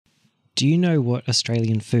Do you know what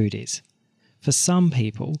Australian food is? For some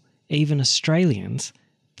people, even Australians,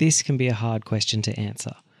 this can be a hard question to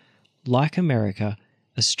answer. Like America,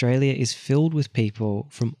 Australia is filled with people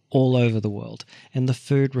from all over the world, and the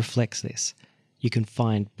food reflects this. You can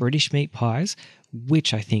find British meat pies,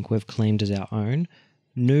 which I think we've claimed as our own,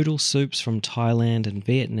 noodle soups from Thailand and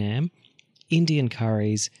Vietnam, Indian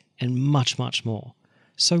curries, and much, much more.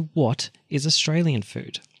 So what is Australian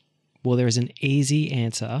food? Well, there is an easy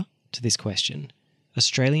answer to this question.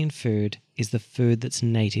 Australian food is the food that's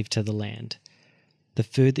native to the land. The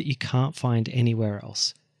food that you can't find anywhere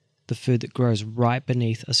else. The food that grows right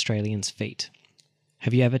beneath Australians' feet.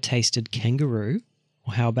 Have you ever tasted kangaroo?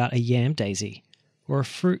 Or how about a yam daisy? Or a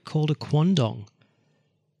fruit called a quandong?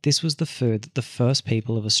 This was the food that the first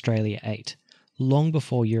people of Australia ate, long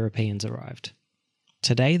before Europeans arrived.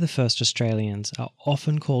 Today, the first Australians are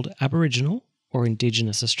often called Aboriginal or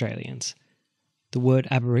Indigenous Australians. The word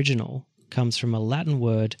Aboriginal comes from a Latin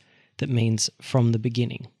word that means from the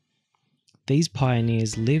beginning. These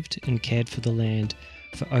pioneers lived and cared for the land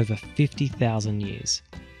for over 50,000 years.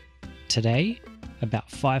 Today,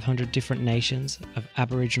 about 500 different nations of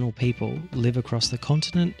Aboriginal people live across the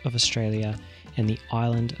continent of Australia and the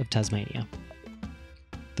island of Tasmania.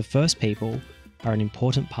 The first people are an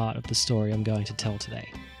important part of the story I'm going to tell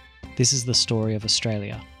today. This is the story of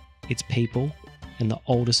Australia, its people, and the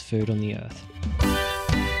oldest food on the earth.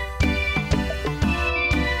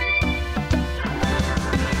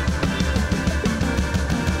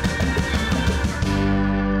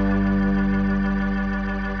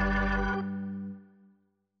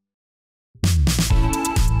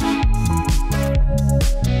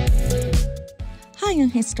 Hi,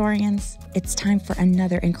 young historians. It's time for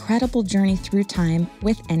another incredible journey through time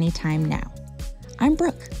with Anytime Now. I'm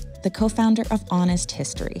Brooke, the co-founder of Honest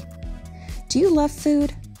History. Do you love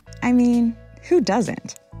food? I mean, who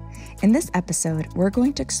doesn't? In this episode, we're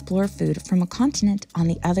going to explore food from a continent on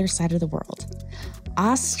the other side of the world,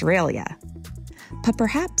 Australia. But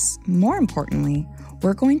perhaps more importantly,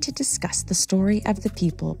 we're going to discuss the story of the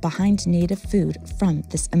people behind native food from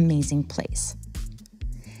this amazing place.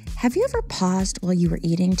 Have you ever paused while you were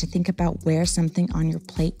eating to think about where something on your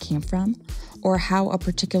plate came from, or how a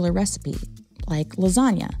particular recipe, like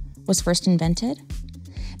lasagna, was first invented?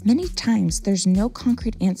 Many times, there's no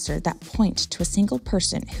concrete answer that points to a single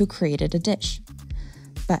person who created a dish.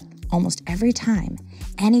 But almost every time,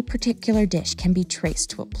 any particular dish can be traced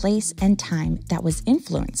to a place and time that was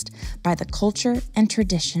influenced by the culture and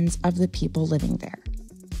traditions of the people living there.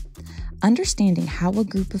 Understanding how a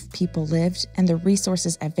group of people lived and the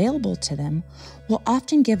resources available to them will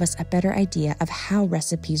often give us a better idea of how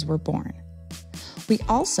recipes were born. We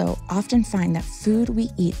also often find that food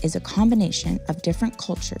we eat is a combination of different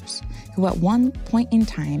cultures who at one point in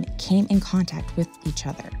time came in contact with each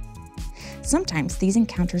other. Sometimes these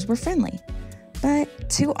encounters were friendly, but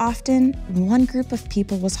too often one group of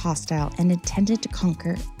people was hostile and intended to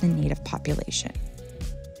conquer the native population.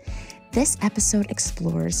 This episode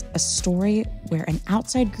explores a story where an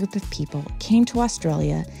outside group of people came to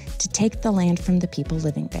Australia to take the land from the people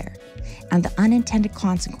living there, and the unintended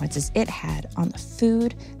consequences it had on the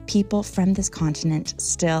food people from this continent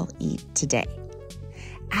still eat today.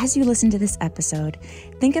 As you listen to this episode,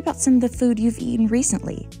 think about some of the food you've eaten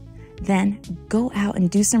recently. Then go out and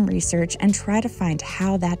do some research and try to find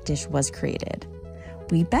how that dish was created.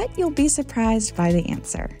 We bet you'll be surprised by the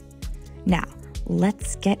answer. Now,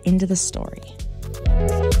 let's get into the story.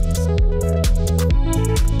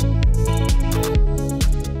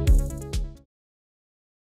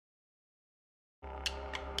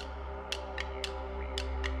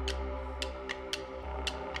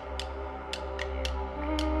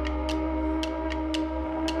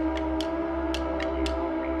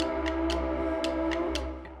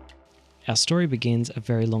 Our story begins a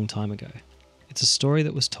very long time ago. It's a story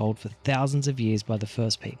that was told for thousands of years by the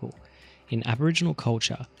first people. In Aboriginal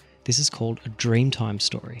culture, this is called a Dreamtime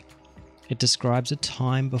story. It describes a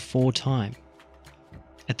time before time.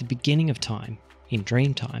 At the beginning of time, in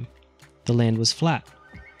Dreamtime, the land was flat.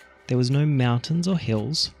 There was no mountains or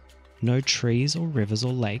hills, no trees or rivers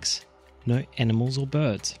or lakes, no animals or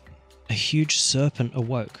birds. A huge serpent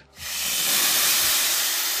awoke.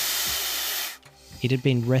 It had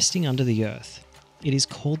been resting under the earth. It is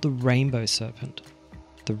called the rainbow serpent.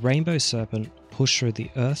 The rainbow serpent pushed through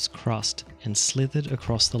the earth's crust and slithered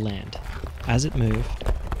across the land. As it moved,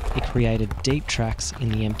 it created deep tracks in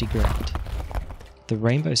the empty ground. The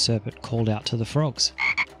rainbow serpent called out to the frogs.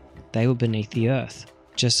 They were beneath the earth,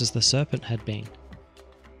 just as the serpent had been.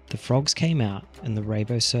 The frogs came out and the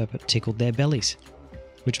rainbow serpent tickled their bellies,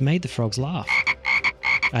 which made the frogs laugh.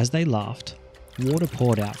 As they laughed, water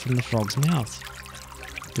poured out from the frog's mouth.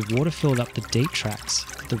 The water filled up the deep tracks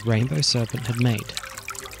the rainbow serpent had made.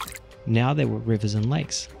 Now there were rivers and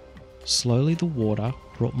lakes. Slowly the water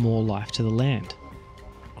brought more life to the land.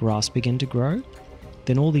 Grass began to grow,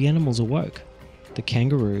 then all the animals awoke. The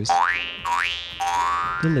kangaroos,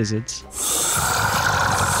 the lizards,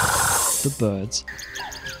 the birds,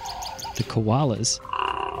 the koalas,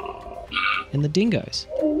 and the dingoes.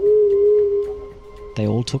 They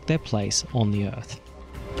all took their place on the earth.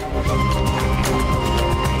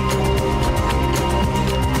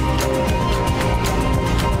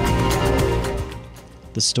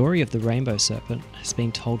 The story of the rainbow serpent has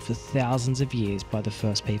been told for thousands of years by the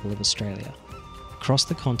first people of Australia. Across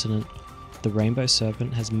the continent, the rainbow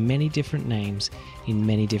serpent has many different names in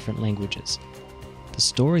many different languages. The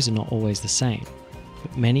stories are not always the same,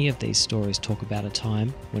 but many of these stories talk about a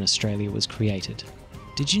time when Australia was created.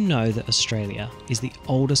 Did you know that Australia is the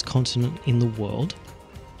oldest continent in the world?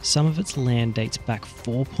 Some of its land dates back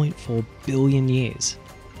 4.4 billion years.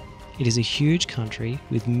 It is a huge country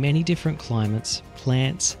with many different climates,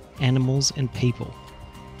 plants, animals, and people.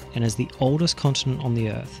 And as the oldest continent on the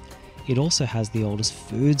earth, it also has the oldest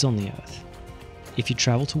foods on the earth. If you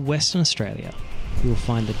travel to Western Australia, you will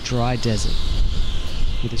find the dry desert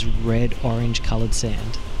with its red-orange coloured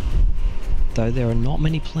sand. Though there are not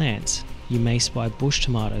many plants, you may spy bush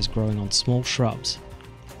tomatoes growing on small shrubs.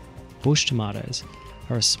 Bush tomatoes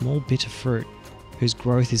are a small bitter fruit whose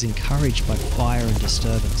growth is encouraged by fire and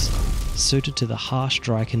disturbance, suited to the harsh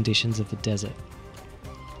dry conditions of the desert.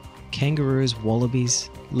 Kangaroos, wallabies,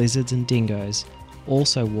 lizards and dingoes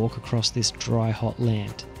also walk across this dry, hot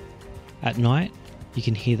land. At night, you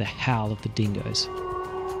can hear the howl of the dingoes.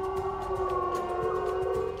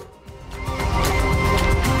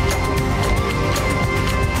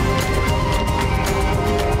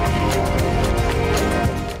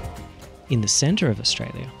 In the centre of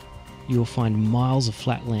Australia, you will find miles of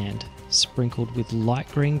flat land sprinkled with light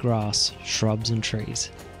green grass, shrubs and trees.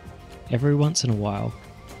 Every once in a while,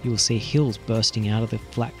 you will see hills bursting out of the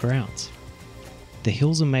flat grounds. The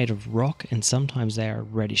hills are made of rock and sometimes they are a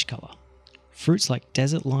reddish colour. Fruits like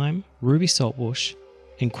desert lime, ruby saltbush,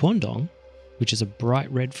 and quandong, which is a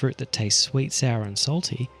bright red fruit that tastes sweet, sour and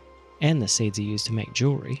salty, and the seeds are used to make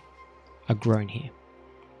jewellery, are grown here.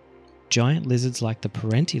 Giant lizards like the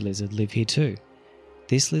parenti lizard live here too.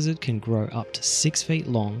 This lizard can grow up to 6 feet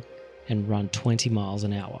long and run 20 miles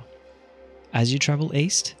an hour. As you travel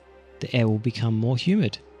east, the air will become more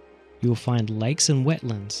humid. You will find lakes and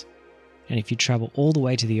wetlands, and if you travel all the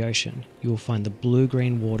way to the ocean, you will find the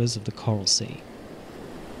blue-green waters of the Coral Sea.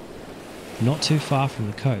 Not too far from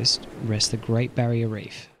the coast rests the Great Barrier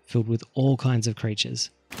Reef, filled with all kinds of creatures.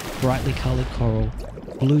 Brightly coloured coral,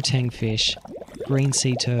 blue tang fish, green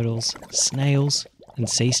sea turtles, snails, and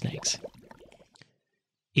sea snakes.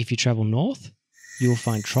 If you travel north, you will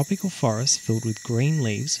find tropical forests filled with green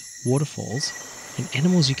leaves, waterfalls, and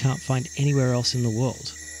animals you can't find anywhere else in the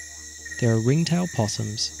world. There are ringtail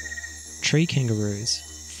possums, tree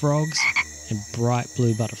kangaroos, frogs, and bright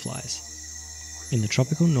blue butterflies. In the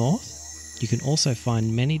tropical north, you can also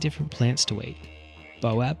find many different plants to eat: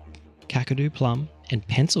 boab, kakadu plum, and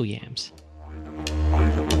pencil yams.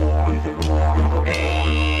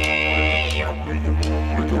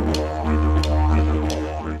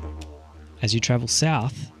 As you travel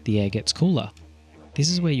south, the air gets cooler. This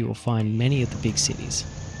is where you will find many of the big cities,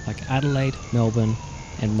 like Adelaide, Melbourne,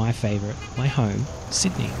 and my favourite, my home,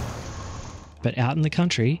 Sydney. But out in the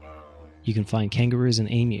country, you can find kangaroos and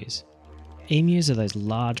emus. Emus are those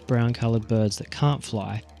large brown coloured birds that can't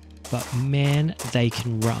fly, but man, they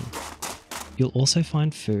can run. You'll also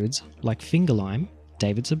find foods like finger lime,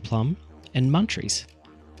 Davidson plum, and muntries.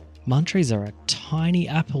 Muntries are a tiny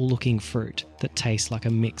apple-looking fruit that tastes like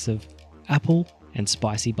a mix of apple and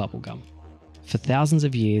spicy bubblegum. For thousands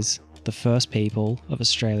of years, the first people of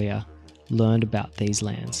Australia learned about these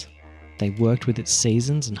lands. They worked with its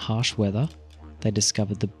seasons and harsh weather. They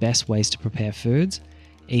discovered the best ways to prepare foods,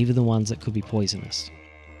 even the ones that could be poisonous.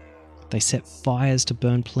 They set fires to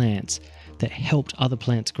burn plants that helped other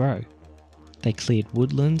plants grow. They cleared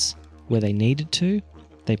woodlands where they needed to.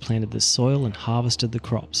 They planted the soil and harvested the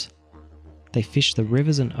crops. They fished the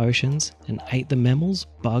rivers and oceans and ate the mammals,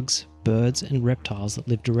 bugs, birds and reptiles that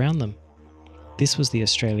lived around them. This was the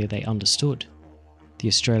Australia they understood, the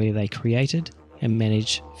Australia they created and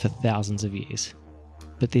managed for thousands of years.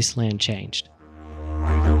 But this land changed.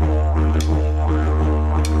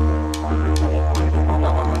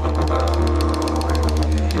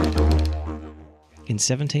 In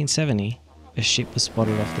 1770, a ship was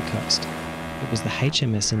spotted off the coast. It was the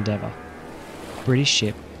HMS Endeavour, a British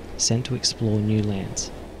ship sent to explore new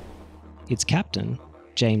lands. its captain,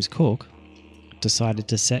 James Cook, decided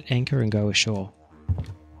to set anchor and go ashore.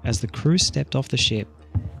 As the crew stepped off the ship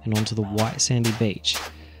and onto the white sandy beach,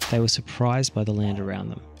 they were surprised by the land around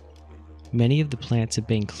them. Many of the plants had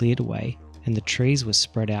been cleared away and the trees were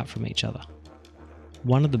spread out from each other.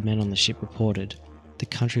 One of the men on the ship reported the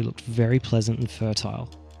country looked very pleasant and fertile,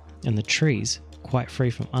 and the trees, quite free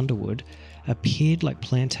from underwood, appeared like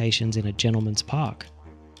plantations in a gentleman's park.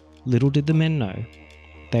 Little did the men know,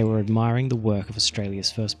 they were admiring the work of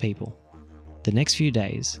Australia's first people. The next few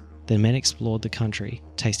days, the men explored the country,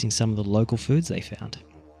 tasting some of the local foods they found.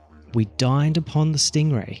 "We dined upon the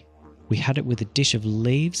stingray. We had it with a dish of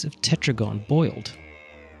leaves of tetragon boiled,"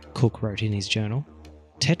 Cook wrote in his journal.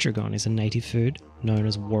 Tetragon is a native food known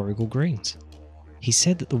as warrigal greens. He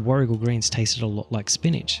said that the warrigal greens tasted a lot like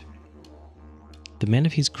spinach. The men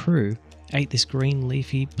of his crew ate this green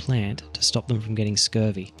leafy plant to stop them from getting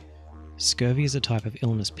scurvy. Scurvy is a type of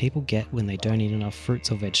illness people get when they don't eat enough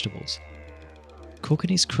fruits or vegetables. Cook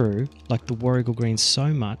and his crew liked the warrigal greens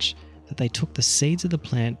so much that they took the seeds of the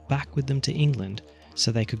plant back with them to England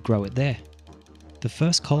so they could grow it there. The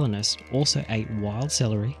first colonists also ate wild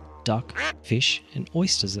celery, duck, fish, and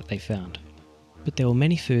oysters that they found. But there were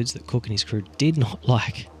many foods that Cook and his crew did not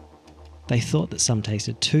like. They thought that some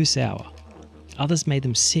tasted too sour. Others made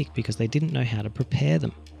them sick because they didn't know how to prepare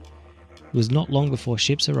them. It was not long before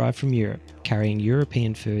ships arrived from Europe carrying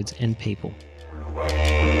European foods and people.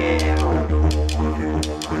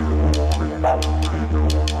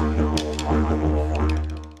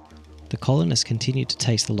 The colonists continued to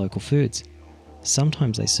taste the local foods.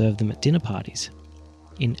 Sometimes they served them at dinner parties.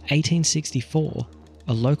 In 1864,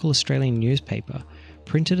 a local Australian newspaper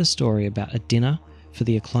printed a story about a dinner for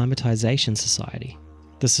the Acclimatisation Society.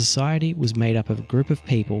 The society was made up of a group of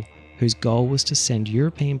people whose goal was to send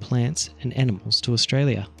European plants and animals to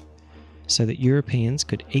Australia, so that Europeans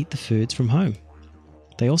could eat the foods from home.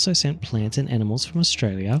 They also sent plants and animals from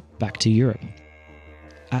Australia back to Europe.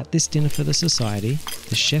 At this dinner for the society,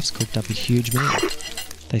 the chefs cooked up a huge meal.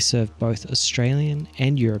 They served both Australian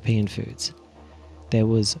and European foods. There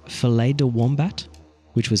was filet de wombat,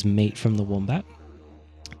 which was meat from the wombat.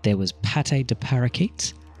 There was pâté de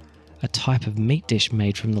parakeets, a type of meat dish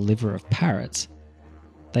made from the liver of parrots.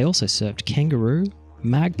 They also served kangaroo,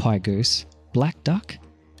 magpie goose, black duck,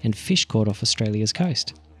 and fish caught off Australia's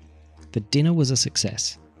coast. The dinner was a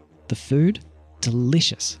success. The food,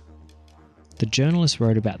 delicious. The journalist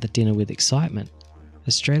wrote about the dinner with excitement.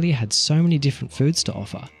 Australia had so many different foods to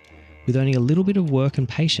offer. With only a little bit of work and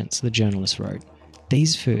patience, the journalist wrote,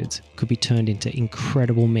 these foods could be turned into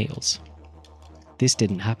incredible meals. This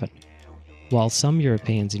didn't happen. While some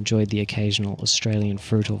Europeans enjoyed the occasional Australian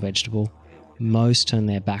fruit or vegetable, most turned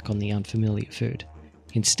their back on the unfamiliar food.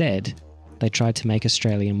 Instead, they tried to make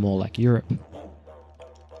Australia more like Europe.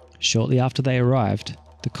 Shortly after they arrived,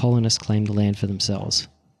 the colonists claimed the land for themselves.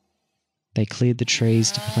 They cleared the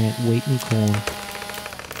trees to plant wheat and corn.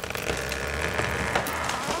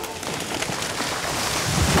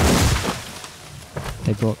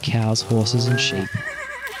 They brought cows, horses, and sheep.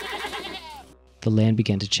 The land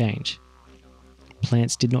began to change.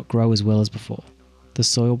 Plants did not grow as well as before. The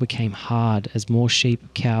soil became hard as more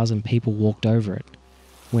sheep, cows, and people walked over it.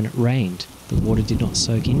 When it rained, the water did not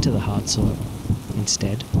soak into the hard soil.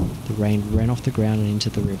 Instead, the rain ran off the ground and into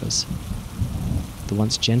the rivers. The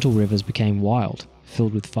once gentle rivers became wild,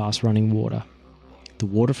 filled with fast-running water. The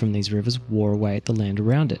water from these rivers wore away at the land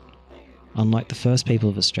around it. Unlike the first people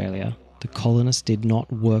of Australia, the colonists did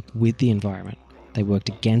not work with the environment. They worked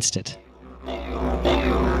against it.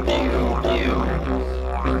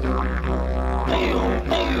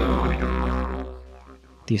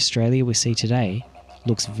 The Australia we see today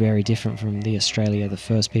looks very different from the Australia the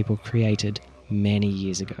first people created many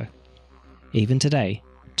years ago. Even today,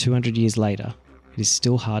 200 years later, it is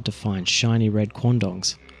still hard to find shiny red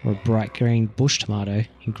quandongs or a bright green bush tomato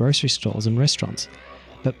in grocery stores and restaurants,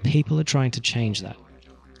 but people are trying to change that.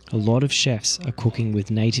 A lot of chefs are cooking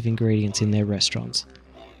with native ingredients in their restaurants.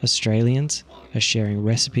 Australians are sharing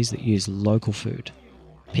recipes that use local food.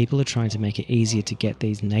 People are trying to make it easier to get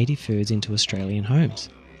these native foods into Australian homes.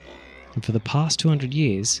 And for the past 200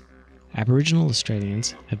 years, Aboriginal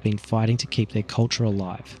Australians have been fighting to keep their culture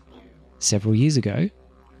alive. Several years ago,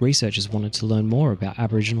 researchers wanted to learn more about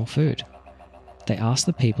Aboriginal food. They asked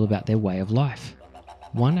the people about their way of life.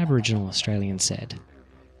 One Aboriginal Australian said,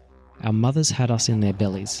 "Our mothers had us in their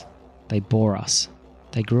bellies. They bore us.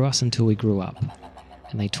 They grew us until we grew up.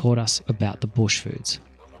 And they taught us about the bush foods.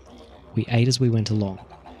 We ate as we went along,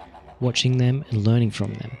 watching them and learning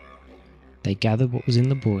from them. They gathered what was in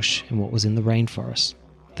the bush and what was in the rainforest.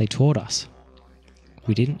 They taught us.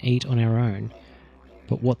 We didn't eat on our own,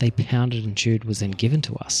 but what they pounded and chewed was then given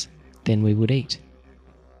to us. Then we would eat.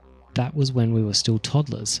 That was when we were still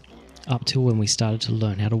toddlers, up till when we started to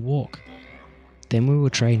learn how to walk. Then we were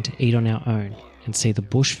trained to eat on our own and see the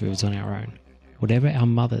bush foods on our own. Whatever our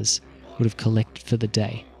mothers would have collected for the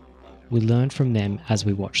day, we learned from them as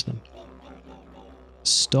we watched them.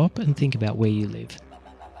 Stop and think about where you live.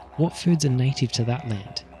 What foods are native to that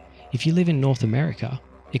land? If you live in North America,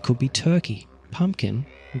 it could be turkey, pumpkin,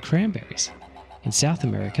 and cranberries. In South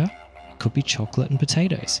America, it could be chocolate and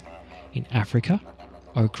potatoes. In Africa,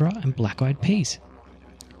 okra and black-eyed peas.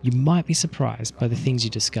 You might be surprised by the things you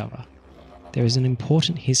discover. There is an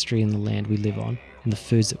important history in the land we live on and the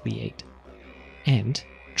foods that we eat. And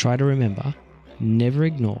try to remember, never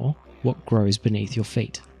ignore what grows beneath your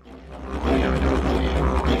feet.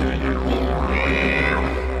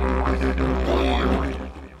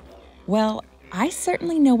 Well, I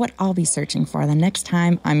certainly know what I'll be searching for the next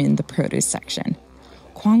time I'm in the produce section.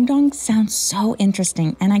 Quandong sounds so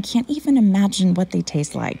interesting, and I can't even imagine what they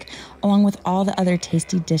taste like, along with all the other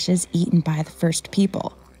tasty dishes eaten by the first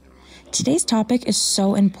people. Today's topic is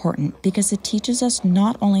so important because it teaches us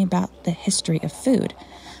not only about the history of food,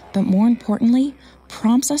 but more importantly,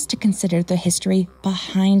 prompts us to consider the history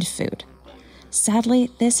behind food. Sadly,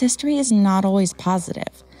 this history is not always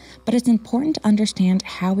positive, but it's important to understand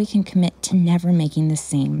how we can commit to never making the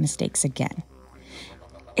same mistakes again.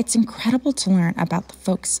 It's incredible to learn about the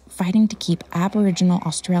folks fighting to keep Aboriginal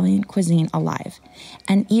Australian cuisine alive,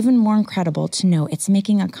 and even more incredible to know it's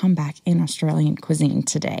making a comeback in Australian cuisine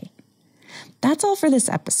today. That's all for this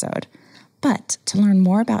episode, but to learn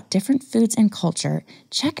more about different foods and culture,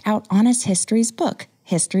 check out Honest History's book,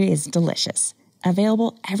 History is Delicious,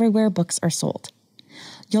 available everywhere books are sold.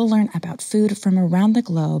 You'll learn about food from around the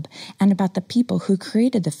globe and about the people who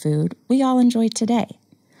created the food we all enjoy today.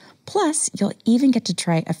 Plus, you'll even get to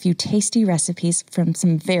try a few tasty recipes from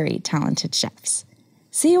some very talented chefs.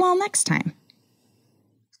 See you all next time.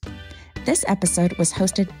 This episode was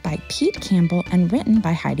hosted by Pete Campbell and written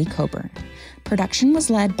by Heidi Coburn. Production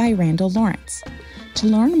was led by Randall Lawrence. To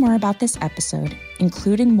learn more about this episode,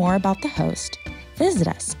 including more about the host, visit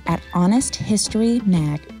us at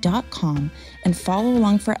honesthistorymag.com and follow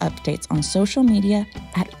along for updates on social media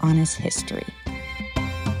at Honest History.